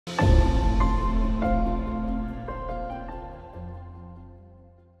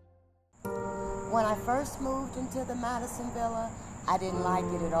first moved into the Madison Villa, I didn't like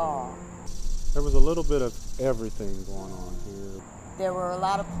it at all. There was a little bit of everything going on here. There were a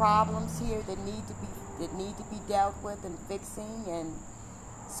lot of problems here that need to be dealt with and fixing, and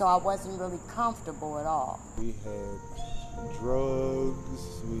so I wasn't really comfortable at all. We had drugs,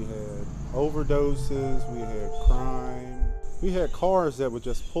 we had overdoses, we had crime. We had cars that would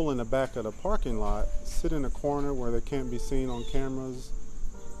just pull in the back of the parking lot, sit in a corner where they can't be seen on cameras,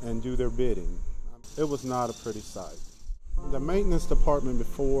 and do their bidding. It was not a pretty sight. The maintenance department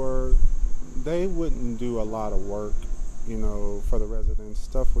before, they wouldn't do a lot of work, you know, for the residents.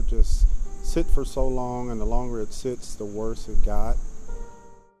 Stuff would just sit for so long, and the longer it sits, the worse it got.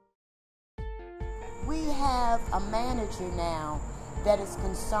 We have a manager now that is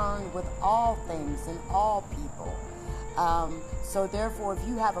concerned with all things and all people. So therefore, if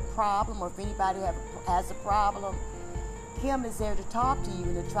you have a problem or if anybody has a problem, Kim is there to talk to you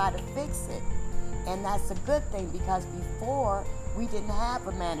and to try to fix it. And that's a good thing, because before we didn't have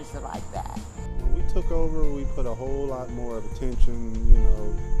a manager like that. When we took over, we put a whole lot more of attention, you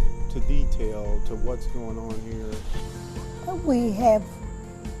know, to detail, to what's going on here. We have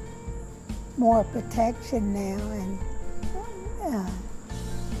more protection now, and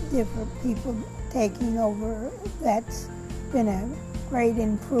different people taking over. That's been a great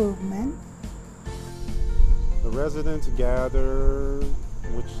improvement. The residents gather,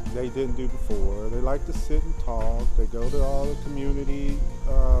 which they didn't do before. They like to sit and talk. They go to all the community,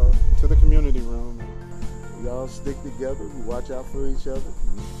 to the community room. We all stick together, we watch out for each other,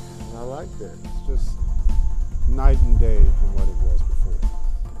 and I like that. It's just night and day from what it was before.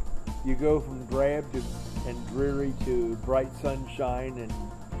 You go from drab and dreary to bright sunshine, and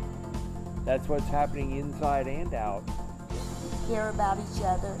that's what's happening inside and out. We care about each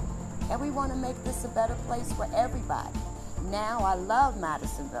other, and we want to make this a better place for everybody. Now I love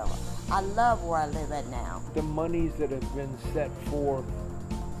Madison Villa. I love where I live at now. The monies that have been set forth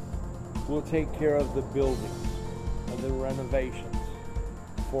will take care of the buildings and the renovations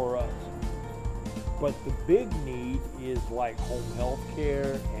for us. But the big need is like home health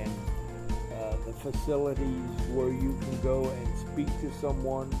care and the facilities where you can go and speak to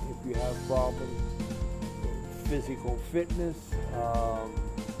someone if you have problems. Physical fitness,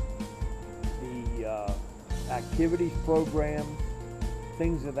 the activities programs,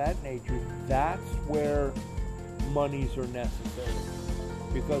 things of that nature. That's where monies are necessary,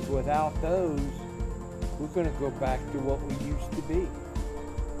 because without those, we're going to go back to what we used to be,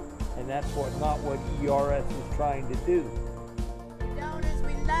 and that's not what ERS is trying to do. Donors,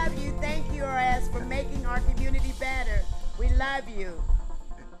 we love you. Thank you, ERS, for making our community better. We love you.